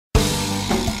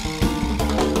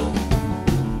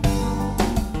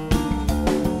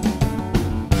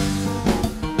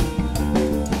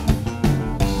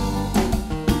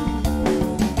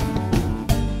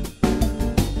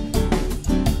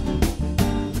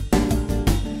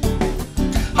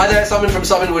Hi there, Simon from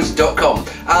simonwoods.com.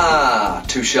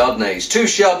 Two Chardonnays, two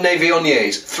Chardonnay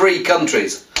Viogniers, 3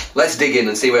 countries. Let's dig in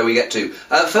and see where we get to.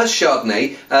 First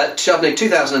Chardonnay, Chardonnay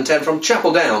 2010 from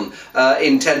Chapel Down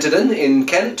in Tenterden in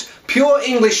Kent. Pure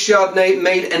English Chardonnay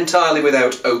made entirely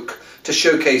without oak to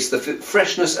showcase the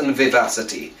freshness and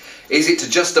vivacity. Is it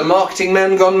just a marketing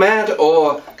man gone mad,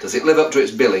 or does it live up to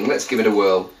its billing? Let's give it a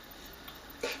whirl.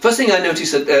 First thing I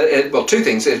noticed, well, 2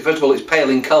 things. First of all, it's pale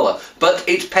in colour, but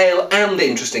it's pale and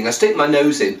interesting. I stick my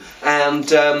nose in, and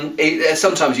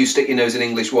sometimes you stick your nose in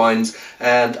English wines,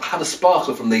 and I had a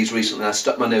sparkler from these recently. I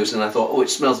stuck my nose in and I thought, oh, it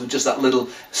smells of just that little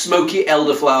smoky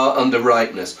elderflower under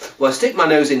ripeness. Well, I stick my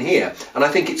nose in here, and I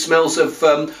think it smells of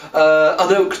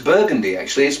unoaked Burgundy,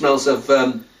 actually. It smells of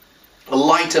a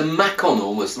lighter Macon,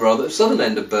 almost, rather, southern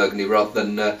end of Burgundy rather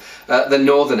than the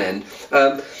northern end.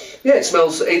 Yeah, it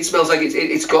smells like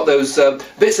it's got those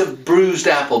bits of bruised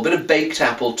apple, bit of baked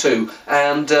apple too,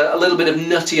 and a little bit of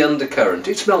nutty undercurrent.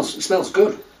 It smells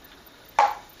good.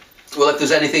 Well, if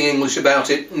there's anything English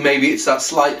about it, maybe it's that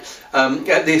slight,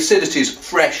 the acidity is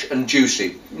fresh and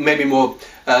juicy, maybe more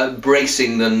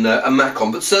bracing than a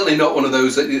Macon, but certainly not one of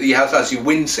those that has you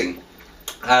wincing.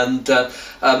 And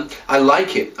I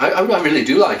like it. I really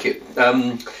do like it.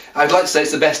 I'd like to say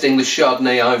it's the best English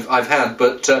Chardonnay I've had,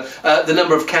 but the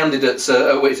number of candidates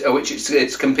at which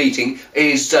it's competing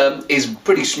is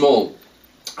pretty small.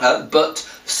 But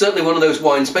certainly one of those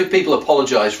wines. People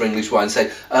apologise for English wine,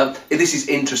 say this is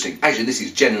interesting. Actually, this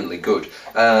is genuinely good,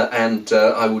 and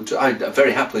I'd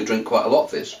very happily drink quite a lot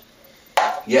of this.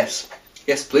 Yes,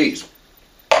 please.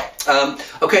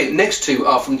 Okay, next 2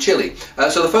 are from Chile.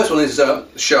 So the first one is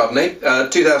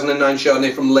Chardonnay, 2009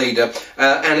 Chardonnay from Lleida,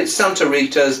 and it's Santa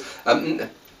Rita's.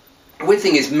 Weird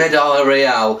thing is Medalla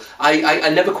Real. I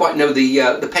never quite know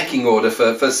the pecking order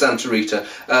for Santa Rita.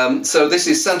 So this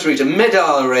is Santa Rita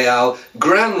Medalla Real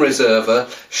Gran Reserva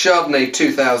Chardonnay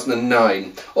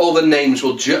 2009. All the names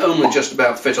will only just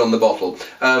about fit on the bottle.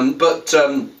 But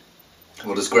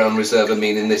what does Gran Reserva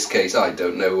mean in this case? I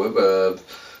don't know.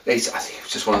 I think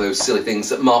it's just one of those silly things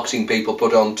that marketing people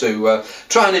put on to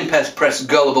try and impress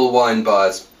gullible wine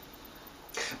buyers.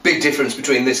 Big difference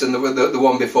between this and the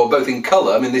one before, both in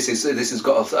colour. I mean, this has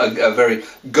got a very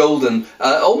golden,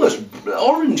 almost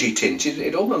orangey tint.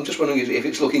 I'm just wondering if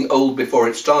it's looking old before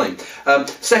its time.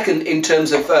 Second, in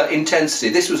terms of intensity,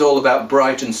 this was all about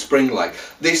bright and spring-like.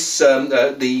 This,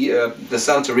 the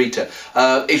Santa Rita,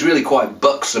 is really quite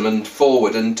buxom and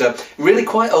forward and really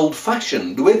quite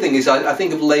old-fashioned. The weird thing is, I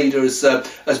think of Lleida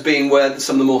as being where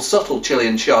some of the more subtle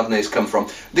Chilean Chardonnays come from.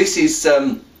 This is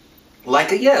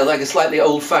like a slightly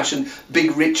old-fashioned,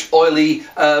 big, rich, oily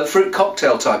fruit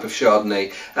cocktail type of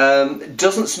Chardonnay.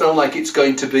 Doesn't smell like it's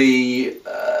going to be,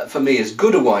 for me, as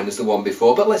good a wine as the one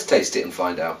before, but let's taste it and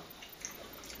find out.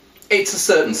 It's a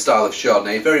certain style of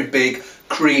Chardonnay, very big,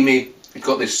 creamy. It's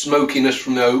got this smokiness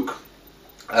from the oak.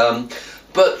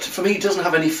 But for me, it doesn't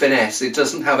have any finesse. It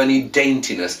doesn't have any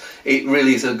daintiness. It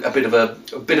really is a bit of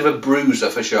a bruiser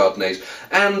for Chardonnays.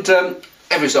 And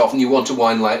every so often you want a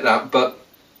wine like that, but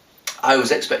I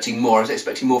was expecting more. I was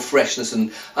expecting more freshness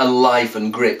and life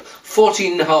and grip.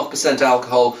 14.5%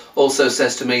 alcohol also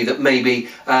says to me that maybe,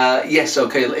 yes,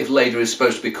 okay, if Lleida is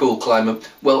supposed to be cool climate,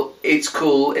 well, it's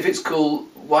cool. If it's cool,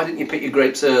 why didn't you pick your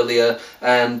grapes earlier?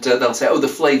 And they'll say, oh, the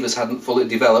flavours hadn't fully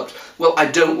developed. Well, I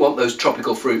don't want those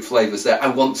tropical fruit flavours there. I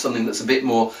want something that's a bit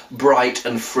more bright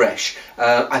and fresh.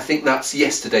 I think that's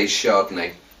yesterday's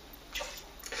Chardonnay.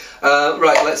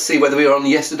 Right, let's see whether we are on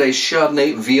yesterday's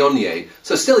Chardonnay Viognier.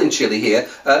 So still in Chile here,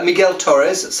 Miguel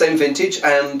Torres, same vintage,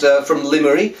 and from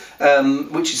Limeri,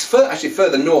 which is actually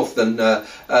further north than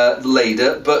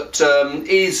Lleida, but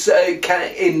is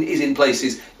in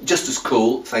places just as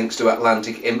cool thanks to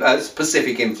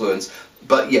Pacific influence.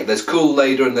 But yeah, there's cool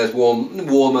Lleida and there's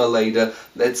warmer Lleida.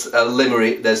 There's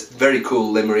Limeri, there's very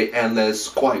cool Limeri, and there's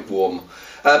quite warm.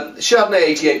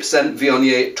 Chardonnay 88%,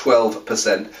 Viognier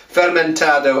 12%.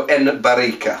 Fermentado en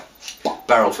barrica,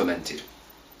 barrel fermented.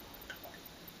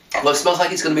 Well, it smells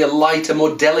like it's going to be a lighter,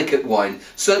 more delicate wine.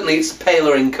 Certainly, it's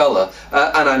paler in colour,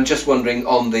 and I'm just wondering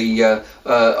on the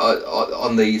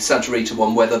Santa Rita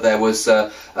one whether there was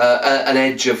an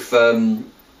edge of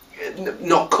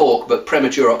not cork, but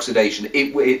premature oxidation.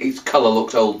 Its colour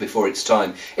looked old before its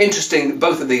time. Interesting.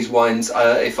 Both of these wines,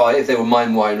 if they were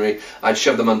mine winery, I'd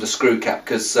shove them under screw cap,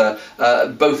 because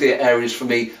both the areas for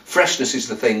me, freshness is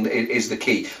the thing, is the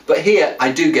key. But here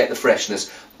I do get the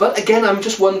freshness. But again, I'm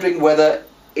just wondering whether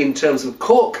in terms of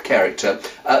cork character,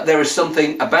 there is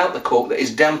something about the cork that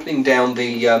is dampening down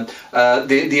the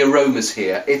aromas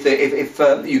here. If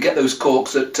you get those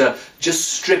corks that just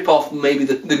strip off maybe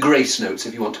the grace notes,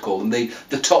 if you want to call them,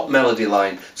 the top melody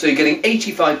line. So you're getting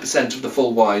 85% of the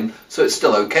full wine, so it's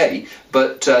still okay,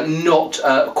 but not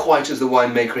quite as the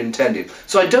winemaker intended.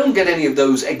 So I don't get any of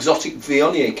those exotic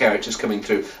Viognier characters coming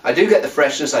through. I do get the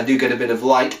freshness, I do get a bit of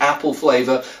light apple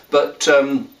flavour, but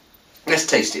let's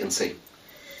taste it and see.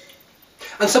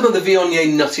 And some of the Viognier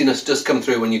nuttiness does come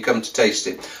through when you come to taste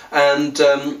it, and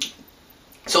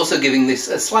it's also giving this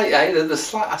a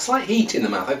slight heat in the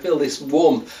mouth. I feel this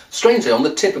warm, strangely, on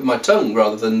the tip of my tongue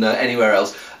rather than anywhere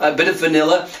else. A bit of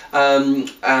vanilla and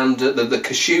the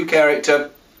cashew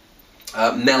character,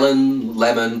 melon,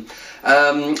 lemon.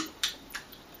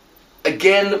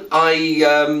 Again,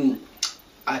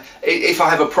 if I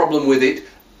have a problem with it,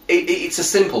 it's a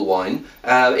simple wine.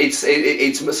 It's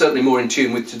certainly more in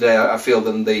tune with today, I feel,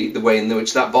 than the way in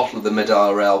which that bottle of the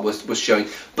Medallarel was showing.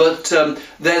 But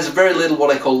there's very little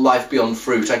what I call life beyond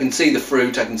fruit. I can see the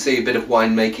fruit, I can see a bit of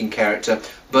winemaking character,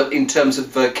 but in terms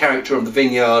of character of the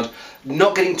vineyard,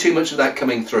 not getting too much of that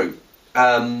coming through.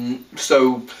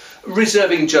 So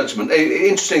reserving judgment.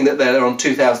 Interesting that they're on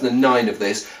 2009 of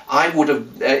this. I would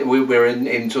have, we're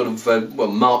in sort of well,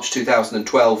 March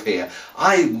 2012 here.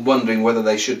 I'm wondering whether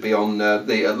they should be on at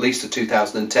least a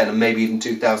 2010 and maybe even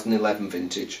 2011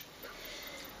 vintage.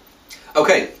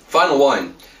 Okay, final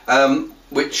wine,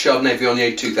 which Chardonnay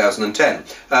Viognier 2010.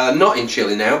 Not in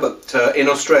Chile now, but in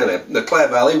Australia, the Clare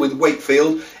Valley with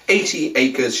Wakefield 80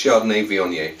 acres Chardonnay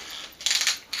Viognier.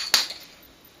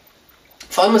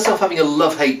 Find myself having a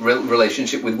love-hate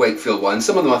relationship with Wakefield wines.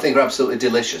 Some of them I think are absolutely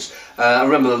delicious. I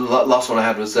remember the last one I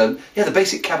had was, yeah, the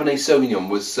basic Cabernet Sauvignon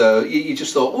was, you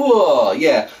just thought, oh,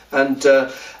 yeah. And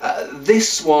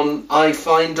this one I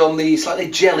find on the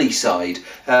slightly jelly side.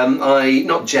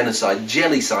 Not genocide,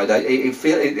 jelly side.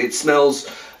 It smells,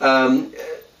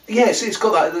 yes, it's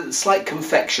got that slight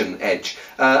confection edge.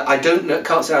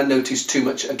 Can't say I noticed too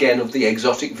much, again, of the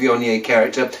exotic Viognier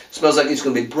character. It smells like it's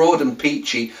going to be broad and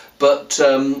peachy, but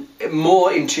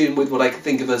more in tune with what I could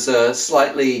think of as a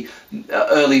slightly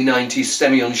early 90s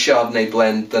Semillon Chardonnay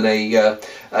blend than a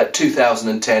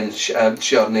 2010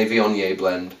 Chardonnay Viognier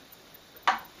blend.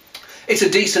 It's a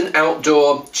decent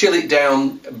outdoor, chill it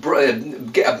down,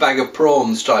 get a bag of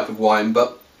prawns type of wine,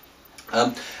 but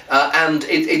and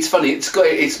it's funny, it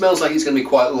smells like it's going to be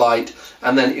quite light,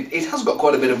 and then it has got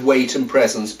quite a bit of weight and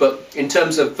presence, but in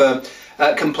terms of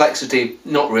complexity,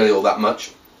 not really all that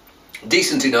much.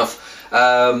 Decent enough.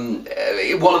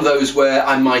 One of those where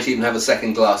I might even have a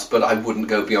second glass, but I wouldn't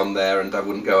go beyond there, and I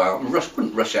wouldn't go out and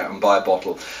wouldn't rush out and buy a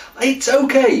bottle. It's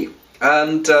okay.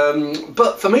 And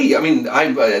but for me, I mean,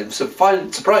 I'm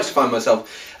surprised to find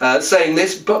myself saying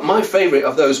this, but my favourite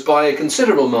of those by a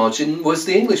considerable margin was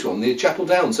the English one, the Chapel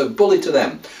Down, so bully to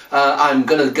them. I'm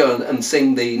going to go and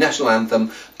sing the national anthem,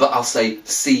 but I'll say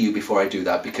see you before I do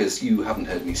that, because you haven't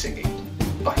heard me singing.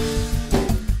 Bye.